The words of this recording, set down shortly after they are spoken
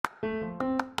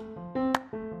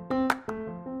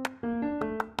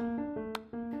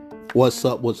What's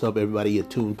up, everybody? You're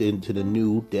tuned into the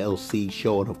new Del C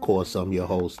show, and of course, I'm your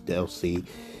host, Del C.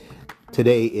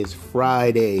 Today is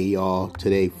Friday, y'all.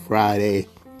 Friday.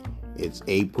 It's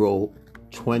April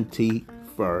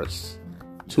 21st,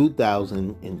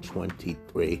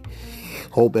 2023.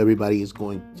 Hope everybody is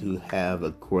going to have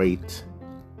a great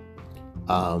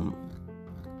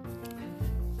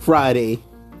Friday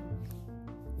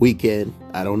weekend.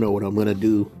 I don't know what I'm going to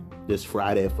do this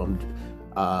Friday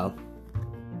I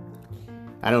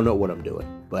don't know what I'm doing,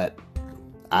 but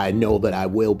I know that I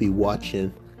will be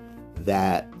watching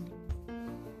that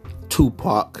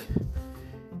Tupac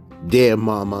Dear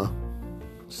Mama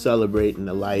celebrating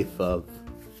the life of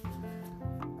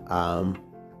Afeni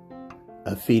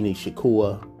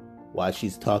Shakur while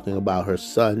she's talking about her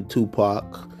son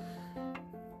Tupac.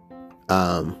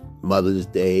 Mother's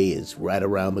Day is right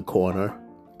around the corner.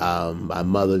 My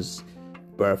mother's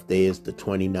birthday is the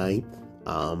 29th.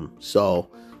 So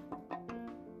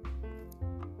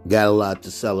got a lot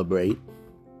to celebrate,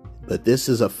 but this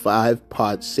is a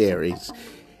 5-part series,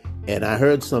 and I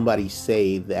heard somebody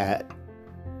say that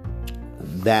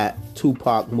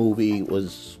Tupac movie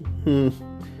was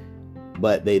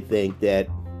but they think that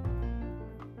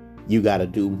you got to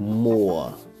do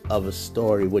more of a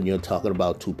story when you're talking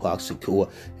about Tupac Shakur.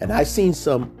 And I seen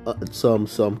some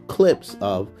clips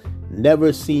of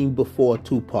never seen before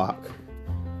Tupac.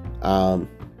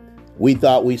 We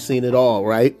thought we seen it all,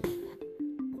 right?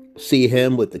 See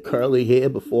him with the curly hair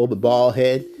before the bald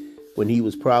head when he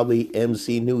was probably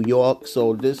MC New York.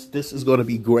 So this is going to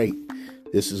be great.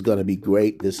 I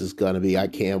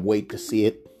can't wait to see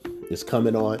it. It's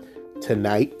coming on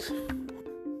tonight.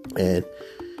 And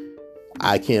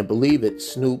I can't believe it.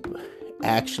 Snoop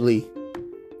actually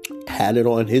had it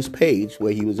on his page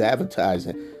where he was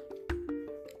advertising.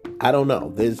 I don't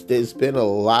know. There's been a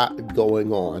lot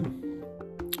going on,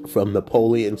 from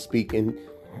Napoleon speaking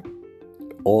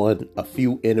on a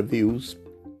few interviews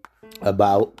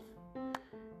about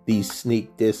these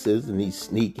sneak disses and these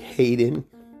sneak hating,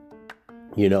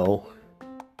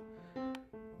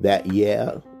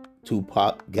 that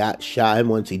Tupac got shy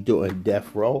once he doing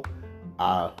death row.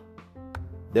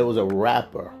 There was a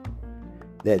rapper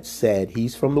that said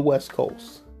he's from the West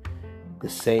Coast, the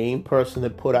same person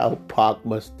that put out Pac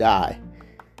Must Die.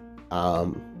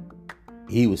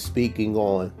 He was speaking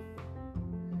on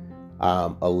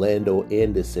Orlando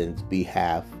Anderson's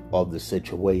behalf of the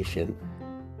situation,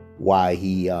 why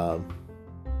he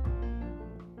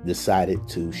decided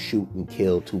to shoot and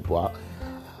kill Tupac,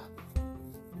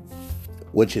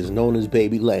 which is known as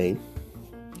Baby Lane.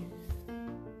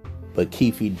 But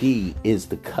Keefe D is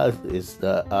the cousin, is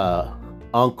the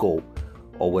uncle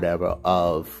or whatever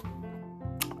of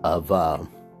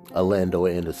Orlando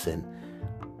Anderson.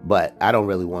 But I don't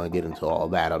really want to get into all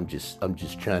that. I'm just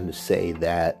trying to say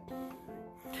that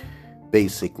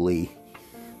basically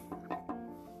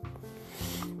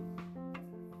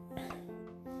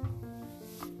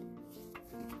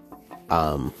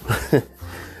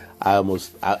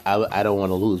I don't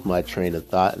want to lose my train of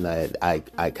thought, and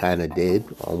I kind of did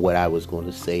on what I was going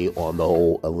to say on the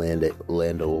whole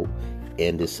Orlando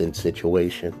Anderson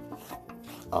situation.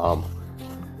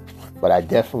 But I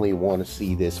definitely want to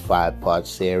see this 5-part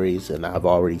series, and I've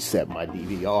already set my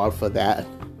DVR for that.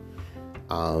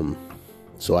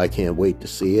 So I can't wait to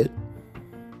see it.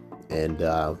 And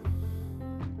I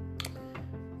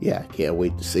can't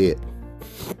wait to see it.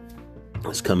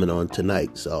 It's coming on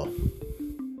tonight, so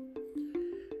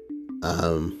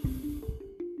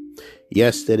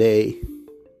yesterday,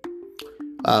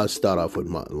 I'll start off with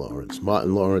Martin Lawrence.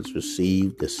 Martin Lawrence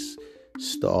received this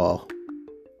Star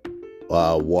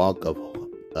Walk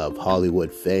of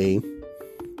Hollywood fame.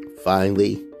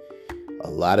 Finally, a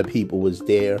lot of people was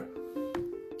there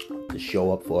to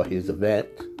show up for his event.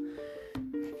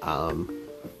 A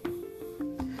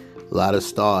lot of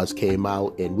stars came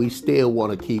out, and we still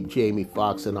want to keep Jamie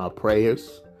Foxx in our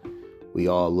prayers. We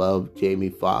all love Jamie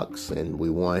Foxx, and we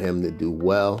want him to do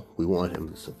well. We want him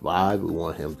to survive. We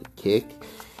want him to kick.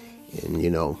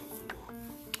 And,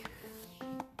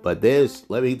 but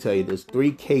let me tell you, there's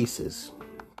 3 cases,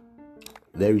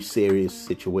 very serious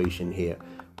situation here,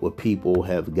 where people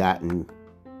have gotten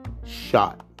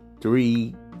shot.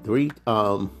 Three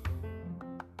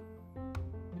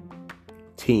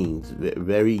teens,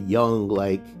 very young,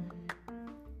 like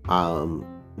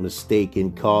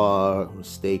mistaken car,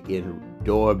 mistaken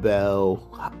doorbell,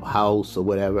 house, or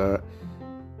whatever.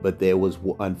 But there was,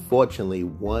 unfortunately,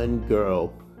 one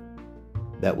girl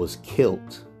that was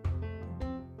killed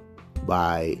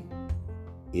by,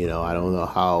 I don't know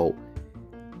how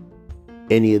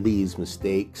any of these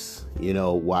mistakes.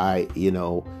 Why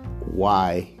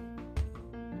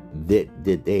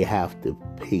did they have to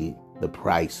pay the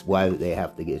price? Why did they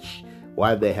have to get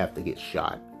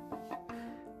shot?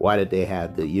 Why did they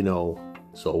have to,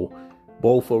 so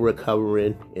both are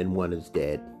recovering and one is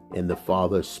dead. And the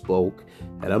father spoke.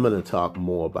 And I'm going to talk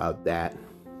more about that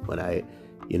when I,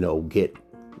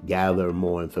 gather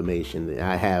more information.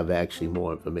 I have actually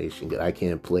more information because I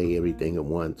can't play everything at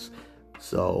once.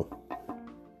 So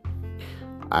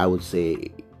I would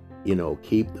say,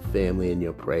 keep the family in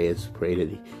your prayers. Pray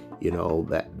that,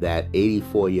 that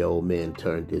 84-year-old man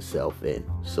turned himself in.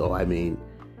 So,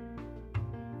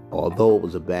 although it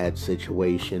was a bad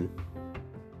situation,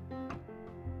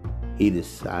 he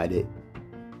decided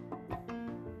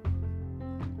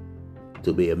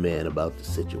to be a man about the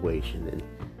situation and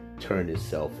turn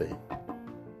himself in.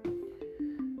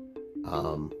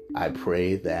 I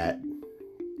pray that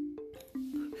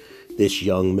this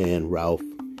young man, Ralph,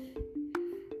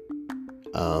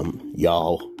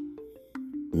 y'all,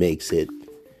 makes it.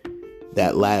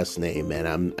 That last name, man.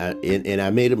 I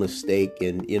made a mistake,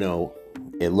 and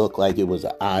it looked like it was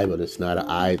an I, but it's not an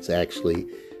I. It's actually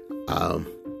an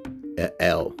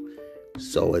L.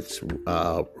 So it's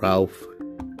Ralph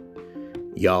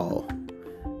Y'all,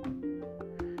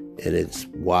 and it's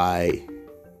YARL.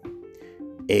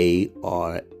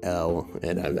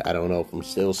 And I don't know if I'm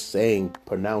still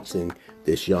pronouncing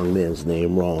this young man's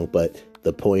name wrong, but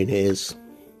the point is,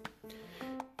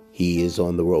 he is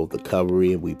on the road to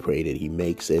recovery, and we pray that he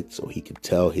makes it so he can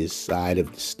tell his side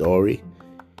of the story,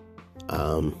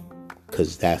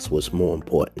 because that's what's more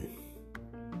important,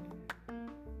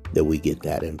 that we get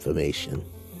that information,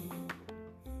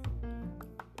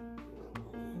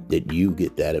 that you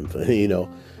get that information.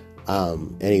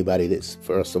 Anybody that's,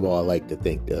 first of all, I'd like to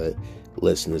thank the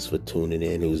listeners for tuning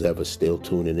in, who's ever still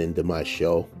tuning into my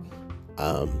show.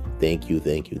 Thank you.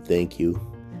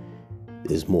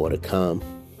 There's more to come.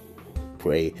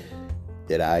 Pray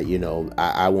that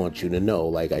I want you to know,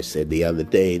 like I said the other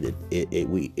day, that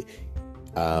we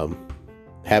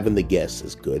having the guests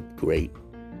is great,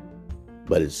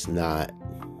 but it's not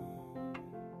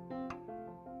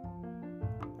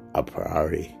a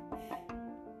priority.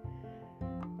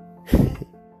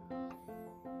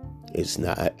 It's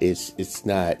not, there's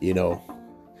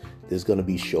going to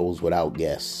be shows without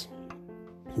guests,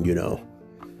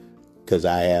 because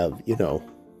I have,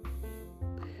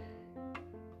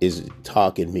 is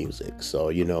talking music.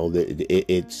 So,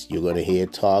 it's, you're going to hear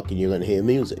talk and you're going to hear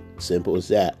music. Simple as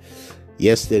that.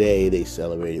 Yesterday, they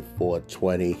celebrated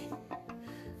 420.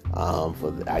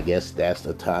 I guess that's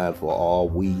the time for all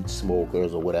weed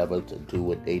smokers or whatever to do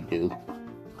what they do.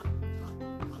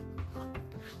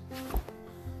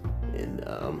 And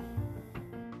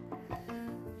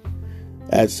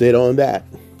that's it on that.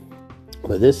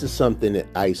 But this is something that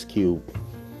Ice Cube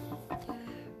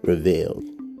revealed.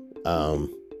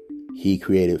 He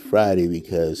created Friday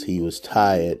because he was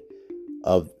tired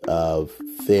of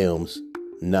films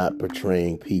not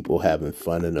portraying people having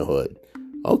fun in the hood.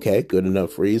 Okay, good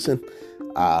enough reason.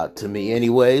 To me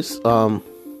anyways. The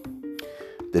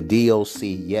DOC,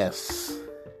 yes.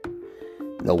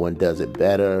 No one does it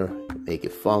better. Make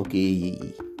it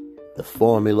funky. The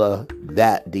formula,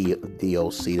 that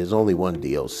DOC, there's only one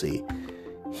DOC.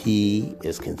 He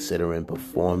is considering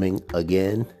performing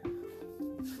again.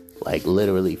 Like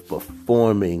literally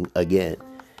performing again.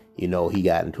 He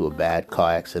got into a bad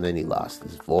car accident. He lost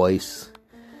his voice.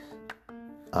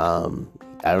 I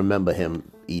remember him.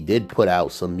 He did put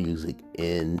out some music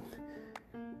in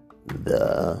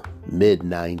the mid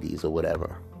 90s or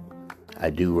whatever. I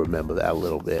do remember that a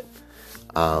little bit.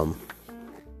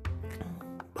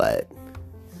 But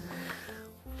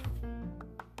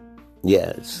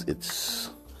yeah,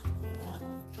 it's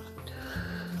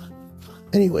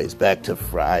anyways, back to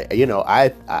Friday.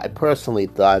 I personally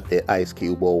thought that Ice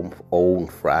Cube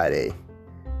owned Friday,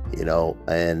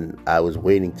 and I was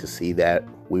waiting to see that.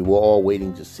 We were all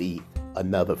waiting to see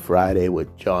another Friday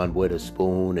with John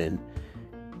Witherspoon and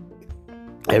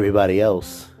everybody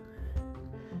else.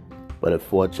 But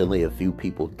unfortunately, a few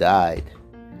people died.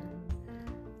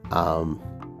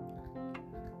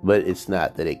 But it's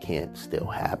not that it can't still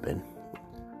happen.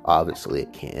 Obviously,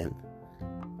 it can.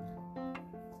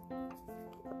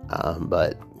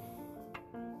 But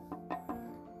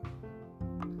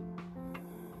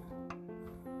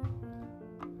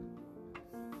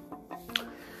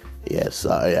yeah,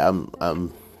 sorry, I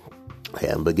am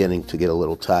beginning to get a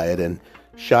little tired. And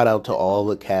shout out to all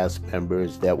the cast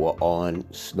members that were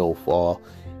on Snowfall.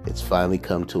 It's finally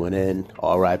come to an end.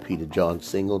 R.I.P. to John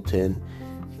Singleton.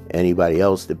 Anybody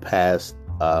else that passed,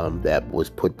 that was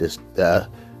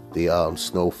the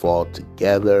Snowfall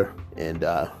together, and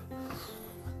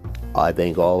I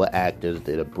think all the actors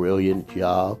did a brilliant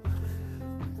job.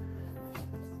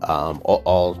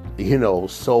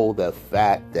 So the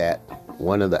fact that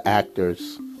one of the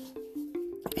actors,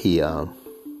 and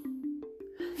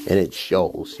it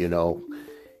shows,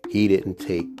 he didn't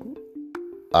take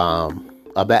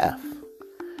a bath.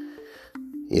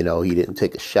 He didn't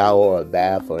take a shower or a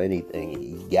bath or anything.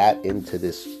 He got into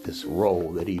this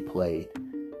role that he played,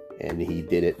 and he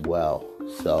did it well.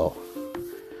 So,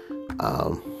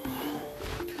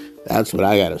 that's what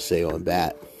I gotta say on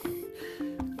that.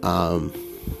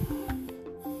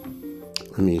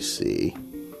 Let me see.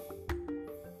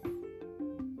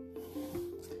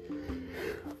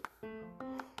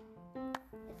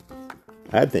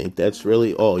 I think that's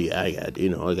really, I got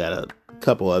a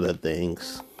couple other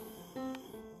things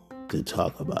to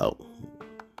talk about.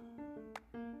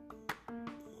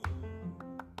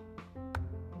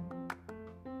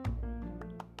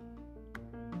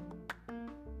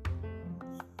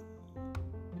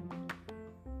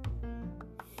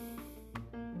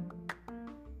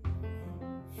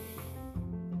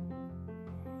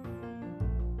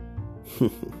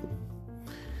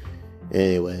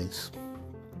 Anyways,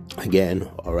 again,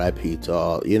 R.I.P. to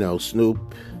all.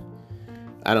 Snoop,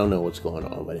 I don't know what's going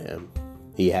on with him.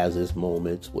 He has his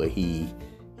moments where he,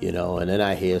 and then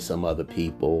I hear some other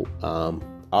people.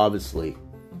 Obviously,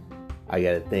 I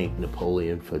got to thank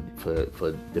Napoleon for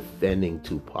defending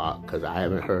Tupac, because I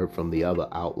haven't heard from the other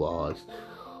outlaws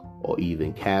or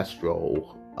even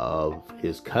Castro of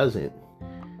his cousin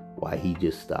why he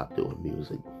just stopped doing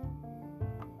music.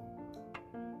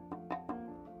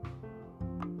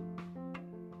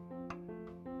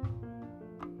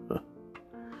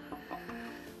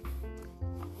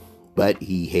 But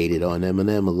he hated on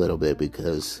Eminem a little bit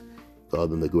because he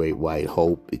called him the Great White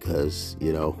Hope, because,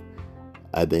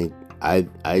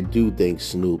 I do think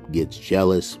Snoop gets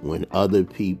jealous when other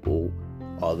people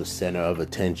are the center of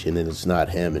attention and it's not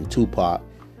him. And Tupac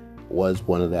was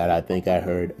one of that. I think I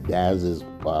heard Daz's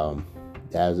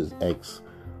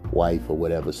ex-wife or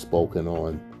whatever spoken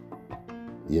on,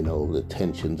 the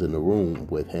tensions in the room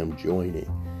with him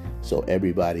joining. So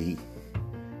everybody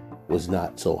was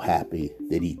not so happy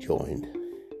that he joined,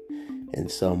 and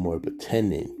some were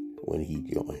pretending when he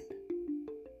joined.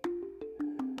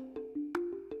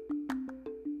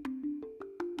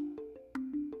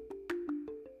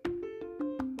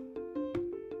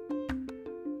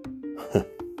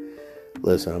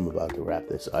 Listen, I'm about to wrap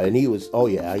this up. And he was,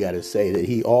 I gotta say that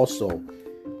he also,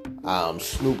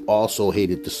 Snoop also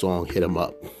hated the song Hit 'Em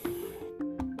Up.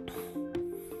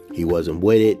 He wasn't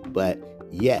with it, but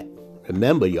yet,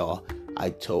 remember, y'all, I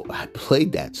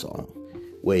played that song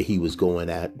where he was going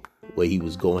at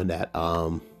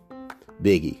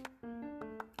Biggie,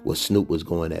 where Snoop was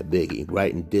going at Biggie,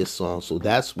 writing this song. So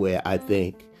that's where I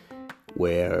think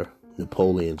where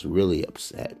Napoleon's really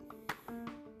upset.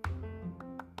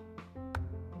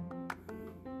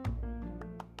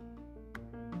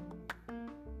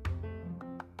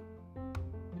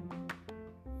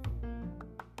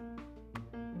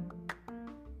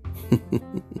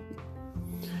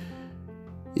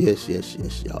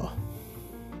 Yes, y'all.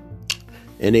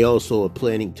 And they also are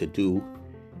planning to do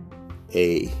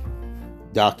a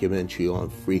documentary on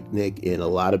Freaknik, and a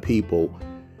lot of people,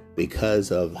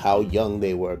 because of how young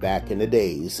they were back in the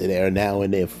days, and they're now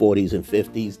in their 40s and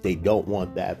 50s, they don't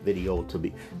want that they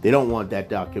don't want that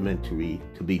documentary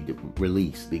to be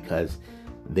released, because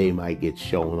they might get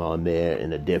shown on there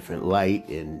in a different light,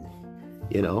 and,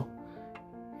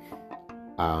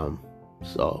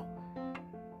 so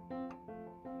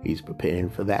he's preparing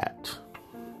for that.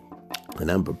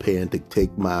 And I'm preparing to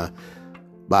take my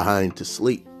behind to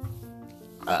sleep,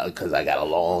 because I got a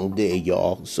long day,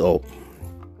 y'all. So,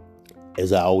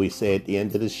 as I always say at the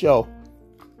end of the show,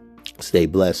 stay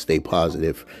blessed, stay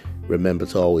positive. Remember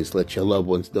to always let your loved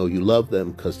ones know you love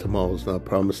them, because tomorrow's not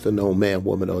promised to no man,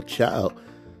 woman, or child.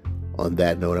 On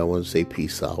that note, I want to say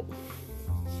peace out.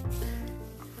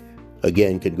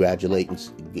 Again,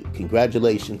 congratulations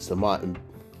to Martin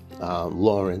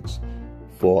Lawrence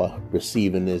for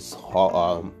receiving this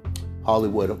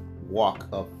Hollywood Walk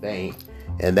of Fame.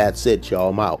 And that's it, y'all.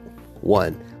 I'm out.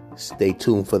 1. Stay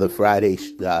tuned for the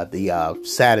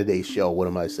Saturday show. What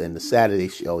am I saying? The Saturday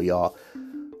show, y'all.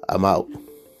 I'm out.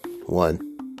 1.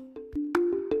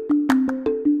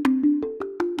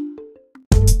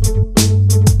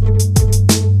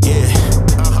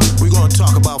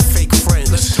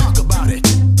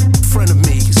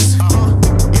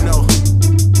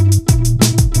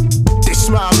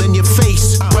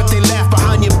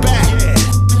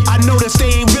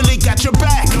 They ain't really got your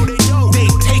back. They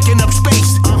taking up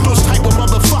space,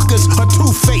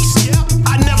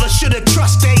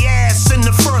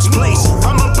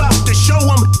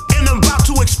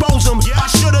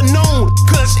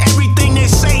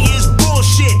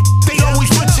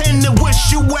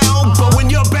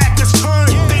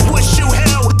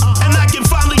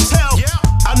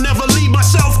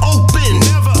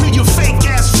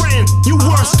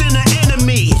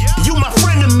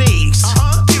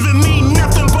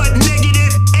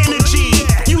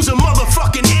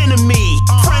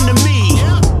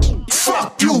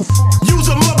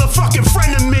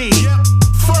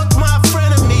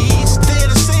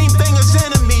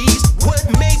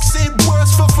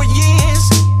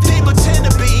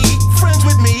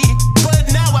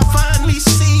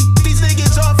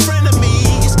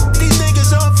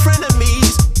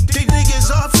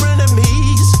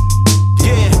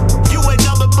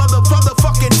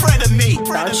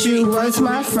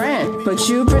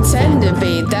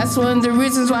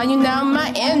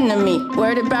 enemy.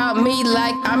 Worried about me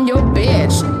like I'm your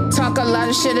bitch. Talk a lot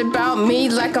of shit about me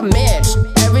like a Mitch.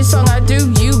 Every song I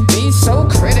do, you be so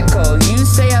critical. You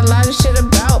say a lot of shit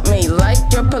about me like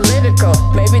you're political.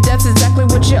 Maybe that's exactly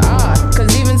what you are, cause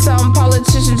even some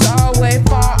politicians are way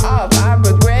far off. I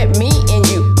regret meeting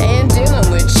you and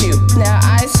dealing with you. Now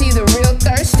I see the real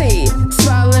thirsty.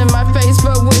 Smile in my face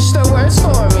but wish the worst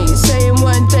for me. Saying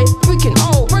one day we can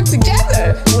all work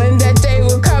together. When that day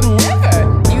will come,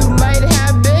 never. You might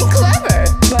have been clever,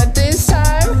 but this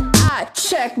time I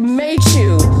checkmate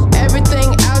you.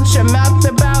 Everything out your mouth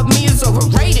about me is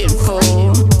overrated,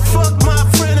 fool. Fuck my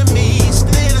frenemies,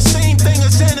 they're the same thing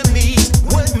as enemies.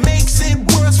 What makes it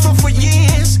worse for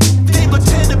years? They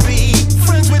pretend to be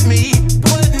friends with me,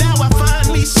 but now I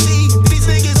finally see these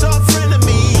niggas are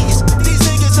frenemies. These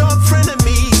niggas are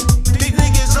frenemies. These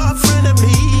niggas are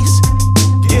frenemies.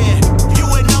 Yeah, you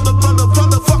another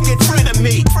motherfucking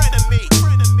frenemy. Frenemy,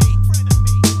 frenemy,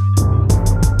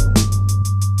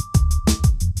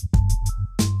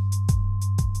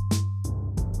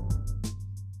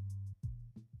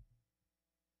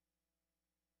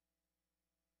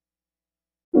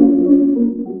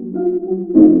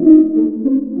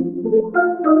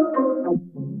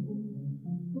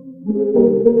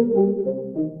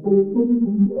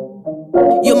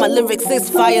 Yo, my lyrics is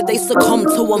fire, they succumb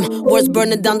to them. Words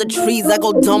burning down the trees, I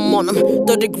go dumb on them.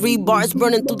 3rd-degree bars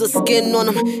burning through the skin on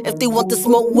them. If they want to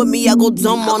smoke with me, I go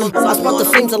dumb on them. So I spark the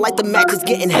flames, I light the matches,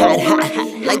 getting hot.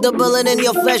 Like the bullet in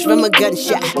your flesh from a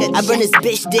gunshot. I burn this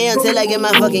bitch down till I get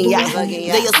my fucking yacht.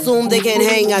 They assume they can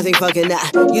hang, I think fucking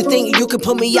not. You think you can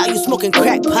put me out, you smoking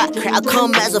crack pot. I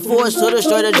come as a force to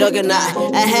destroy the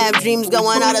juggernaut. I have dreams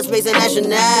going out of space and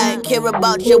astronaut. Care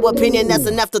about your opinion, that's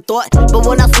an afterthought. But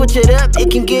when I switch it up,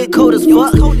 it can get cold as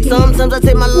fuck. Sometimes I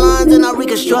take my lines and I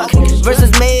reconstruct.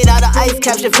 Verses made out of ice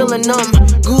caps, you're feeling numb.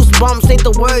 Goosebumps ain't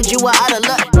the word, you are out of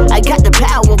luck. I got the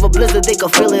power of a blizzard, they can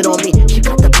feel it on me. She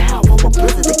got the power of a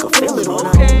blizzard, they can feel it on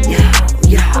her.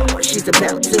 Yeah, she's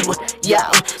about to,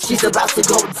 she's about to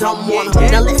go dumb on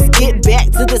her. Now let's get back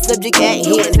to the subject at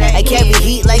hand. I carry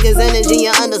heat like it's energy,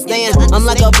 you understand. I'm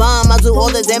like a bomb, I do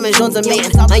all the damage on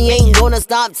demand. I ain't gonna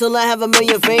stop till I have 1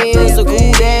 million fans. So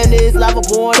cool down this lava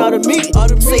pouring out of me.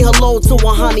 Say hello to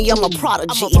a honey, I'm a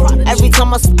prodigy. Every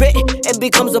time I spit, it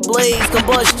becomes a blaze.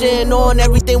 Combustion on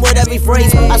everything with every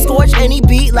phrase. I scorch any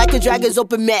beat like a dragon's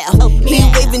open mouth. Heat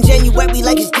wave in January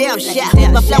like it's down south.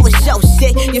 My flow is so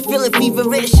sick, you're feeling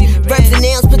feverish. Birds and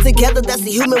nails put together, that's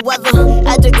the human weather.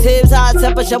 Adjectives, high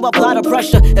temperature, apply the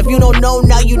pressure. If you don't know,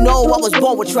 now you know I was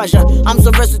born with treasure. I'm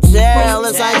so versatile,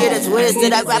 as I get it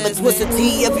twisted. I grab a twisted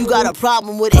tea if you got a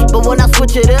problem with it. But when I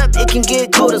switch it up, it can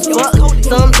get cold as fuck.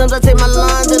 Sometimes I take my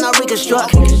lines and I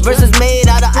reconstruct. Verses made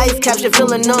out of ice caps, you're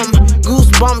feeling numb.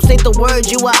 Goosebumps ain't the word,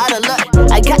 you are out of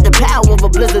luck. I got the power of a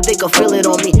blizzard, they can feel it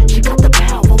on me. She got the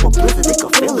power of a blizzard, they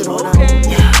can feel it on her.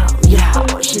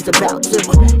 Yeah, she's about to,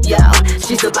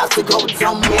 she's about to go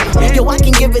dumb on me. Yo, I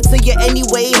can give it to you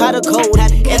anyway, how to code.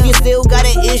 If you still got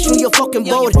an issue, you're fucking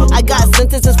bold. I got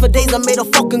sentences for days, I made a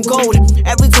fucking gold.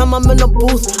 Every time I'm in the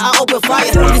booth, I open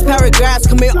fire. These paragraphs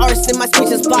commit arson, my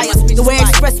speech inspires. The way I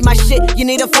express my shit, you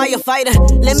need a firefighter.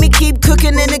 Let me keep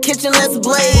cooking in the kitchen, let's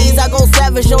blaze. I go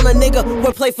savage on a nigga,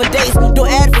 we'll play for days. Don't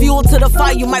add fuel to the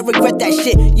fire, you might regret that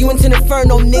shit. You into the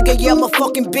inferno, nigga, yeah, I'm a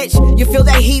fucking bitch. You feel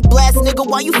that heat blast, nigga,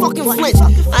 why you fucking flinch?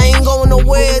 I ain't going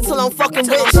nowhere till I'm fucking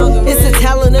rich. It's the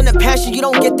talent and the passion, you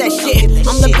don't get that shit.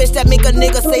 I'm the bitch that make a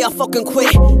nigga say I fucking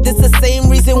quit. This the same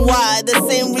reason why, the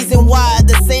same reason why,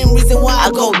 the same reason why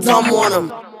I go dumb on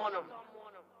them.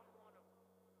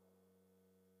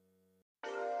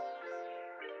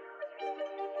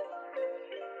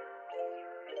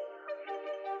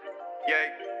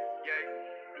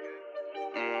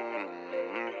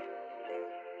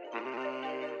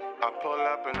 I pull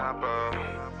up and hop out.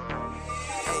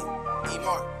 Hey,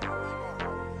 E-Mark.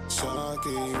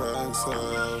 Chalky rocks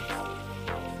up.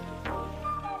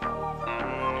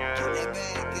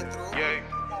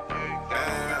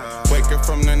 Waking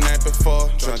from the night before,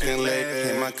 drunk and late,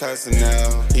 hit my cousin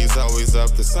now. He's always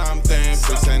up to something,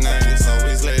 6 at night, he's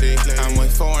always late. I'm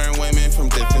with foreign women from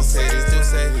different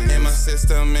cities. In my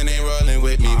system and they rolling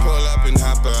with me. Pull up and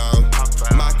hop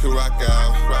out. My crew rock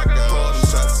out. Pull them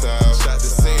shots out. The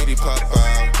city pop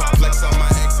out. Flex on my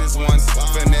exes once.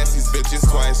 Finesse these bitches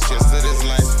twice. Just to this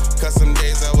life. Cause some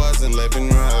days I wasn't living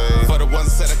right. For the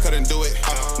ones that I couldn't do it.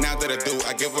 Now that I do,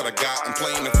 I give what I got. I'm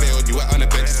playing the field. You out on the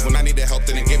benches. When I needed help,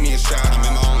 then they give me a shot. I'm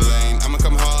in my own lane. I'ma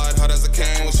come hard as I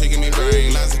can. When she give me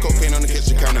brain. Lines of cocaine on the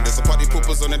kitchen counter. There's a party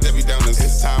poopers on the Debbie Downers.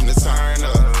 It's time to turn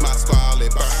up. My squad,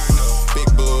 it burn up. Big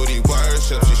booty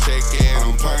worship. She shaking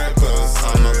on purpose.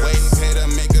 On my way, hit her,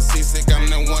 make her seasick, I'm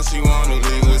the one she wanna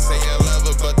leave with. Say I love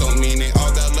her, but don't mean it.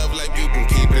 All that love, like you can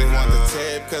keep it. Want the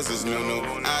tip, cause it's new.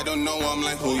 I don't know, I'm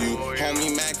like, who you?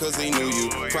 Homie mad cause he knew you.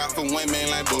 Cry for women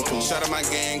like boo-boo. Shout out my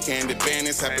gang, Candid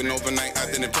Bandits. Happened overnight, I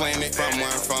didn't plan it. From where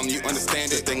I'm from, you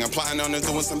understand it. Thing I'm plotting on is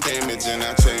doing some damage, and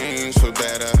I changed for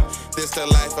better. This the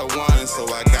life I wanted, so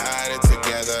I got it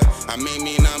together. I made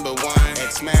me number one.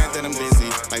 Ex-mad that I'm busy,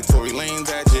 like Tory Lanez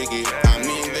at Jiggy. I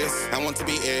mean this, I want to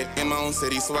be it in my own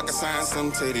city, so I can sign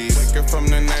some titties. Wake up from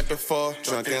the night before,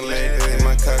 drunk and late, hit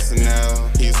my cousin now.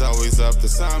 He's always up to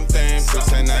something,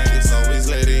 6 at night, it's always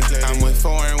litty. I'm with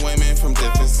foreign women from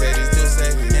different cities, do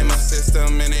say in my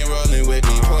system and they rolling with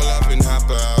me. Pull up and hop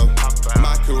out,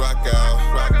 my crew rock out,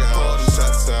 all the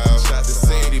shots out, shot the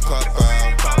city pop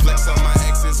out. Flex on my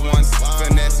exes once,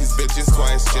 finesse these bitches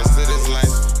twice, just to this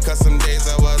life. Cause some days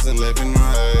I wasn't living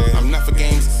right. I'm not for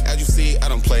games, as you see, I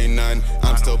don't play none.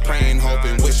 I'm still praying,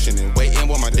 hoping, wishing, and waiting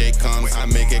when my day comes. I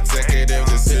make executive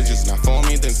decisions, not for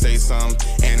me, then say some.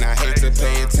 And I hate to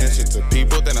pay attention to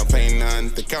people that don't pay none.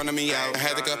 They counted me out, I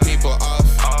had to cut people off.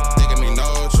 They gave me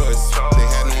no choice. They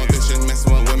had no ambition,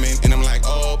 messing with women, and I'm like,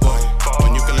 oh boy.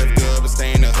 When you can live good, but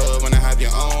stay in the hood when I have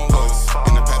your own voice.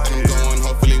 And the path that I'm going,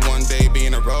 hopefully one day be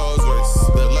in a Rolls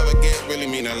Royce. The love I get really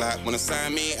mean a lot. When it's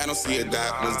sign me, I don't see a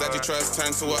dot. Ones that you trust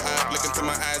turn to a eye. Look into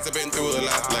my eyes, I've been through a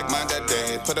lot. Like my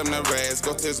dad, put him to rest,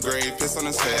 go to his grave, piss on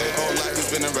his head. Whole life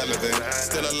has been irrelevant,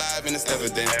 still alive and it's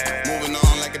evident. Moving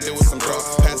on like I did with some bros.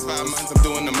 Past 5 months, I'm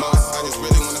doing the most. I just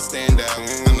really wanna stand out.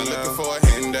 I'm not looking for a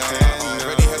handout. I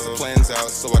already have some plans out,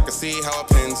 so I can see how it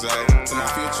pans out. To my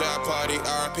future, I party,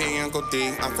 R.I.P. Uncle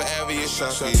D. I'm forever your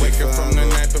shuffy. Wake up from the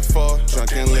night before,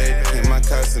 drunk and lit, hit my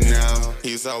cousin now.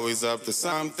 He's always up to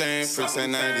something, 6 at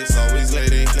night, it's always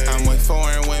litty. I'm with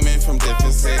foreign women from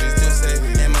different cities, do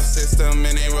say in my system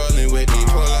and they rolling with me.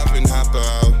 Pull up and hop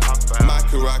out, my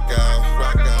crew rock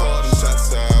out, all them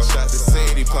shots out, shot the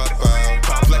city pop out.